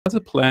was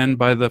a plan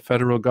by the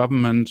federal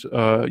government.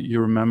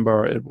 You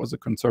remember it was a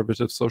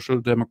conservative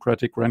social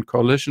democratic grand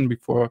coalition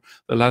before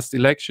the last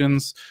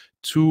elections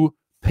to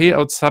pay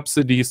out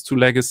subsidies to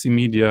legacy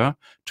media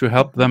to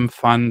help them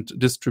fund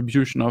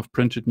distribution of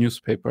printed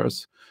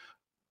newspapers.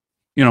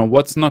 You know,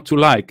 what's not to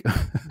like?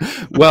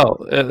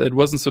 Well, it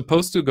wasn't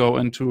supposed to go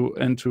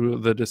into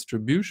the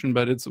distribution,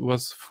 but it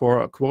was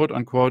for a quote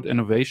unquote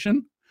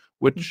innovation,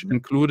 which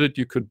included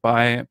you could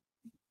buy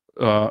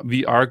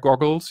VR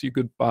goggles, you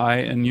could buy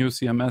a new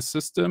CMS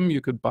system,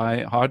 you could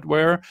buy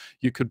hardware,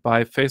 you could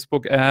buy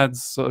Facebook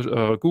ads,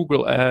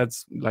 Google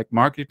ads, like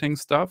marketing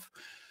stuff.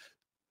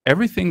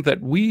 Everything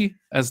that we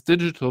as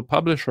digital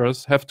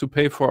publishers have to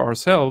pay for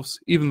ourselves,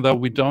 even though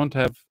we don't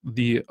have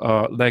the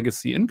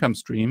legacy income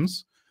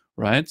streams,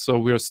 right? So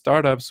we're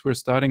startups, we're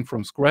starting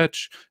from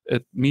scratch.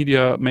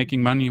 Media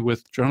making money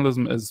with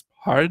journalism is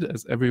hard,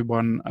 as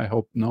everyone, I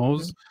hope,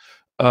 knows.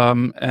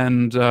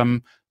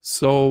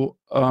 So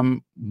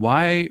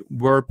why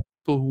were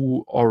people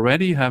who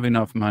already have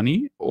enough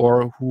money,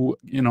 or who,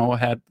 you know,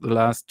 had the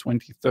last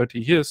 20, 30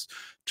 years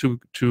to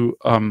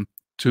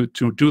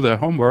do their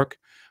homework,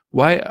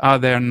 why are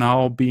they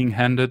now being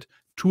handed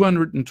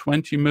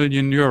 220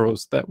 million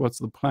euros? That was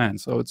the plan.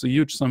 So it's a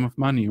huge sum of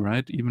money,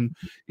 right? Even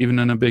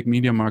in a big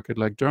media market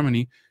like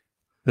Germany,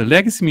 the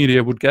legacy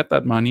media would get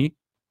that money.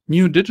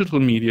 New digital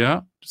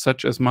media,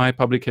 such as my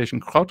publication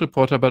Crowd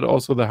Reporter, but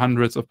also the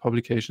hundreds of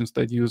publications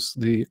that use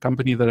the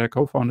company that I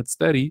co-founded,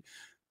 Steady,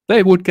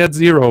 they would get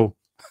zero.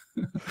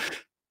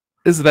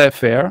 Is that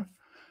fair?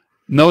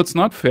 No, it's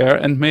not fair.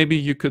 And maybe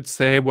you could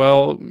say,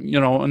 well, you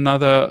know,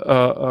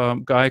 another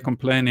guy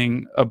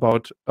complaining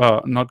about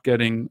not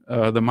getting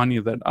the money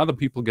that other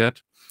people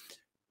get.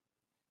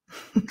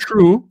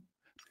 True.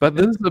 But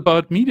this is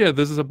about media.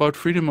 This is about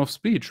freedom of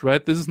speech,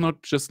 right? This is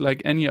not just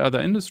like any other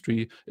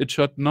industry. It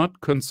should not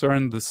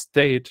concern the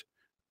state,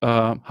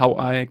 how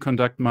I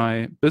conduct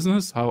my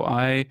business, how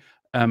I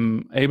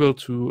am able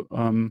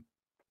to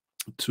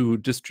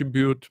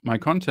distribute my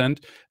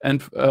content,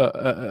 and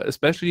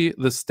especially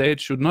the state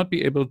should not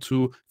be able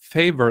to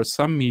favor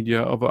some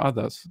media over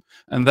others.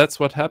 And that's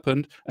what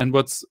happened. And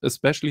what's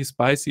especially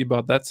spicy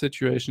about that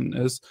situation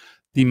is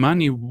the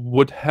money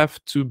would have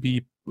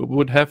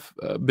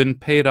been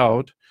paid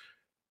out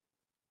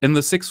in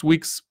the 6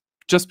 weeks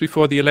just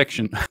before the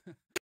election.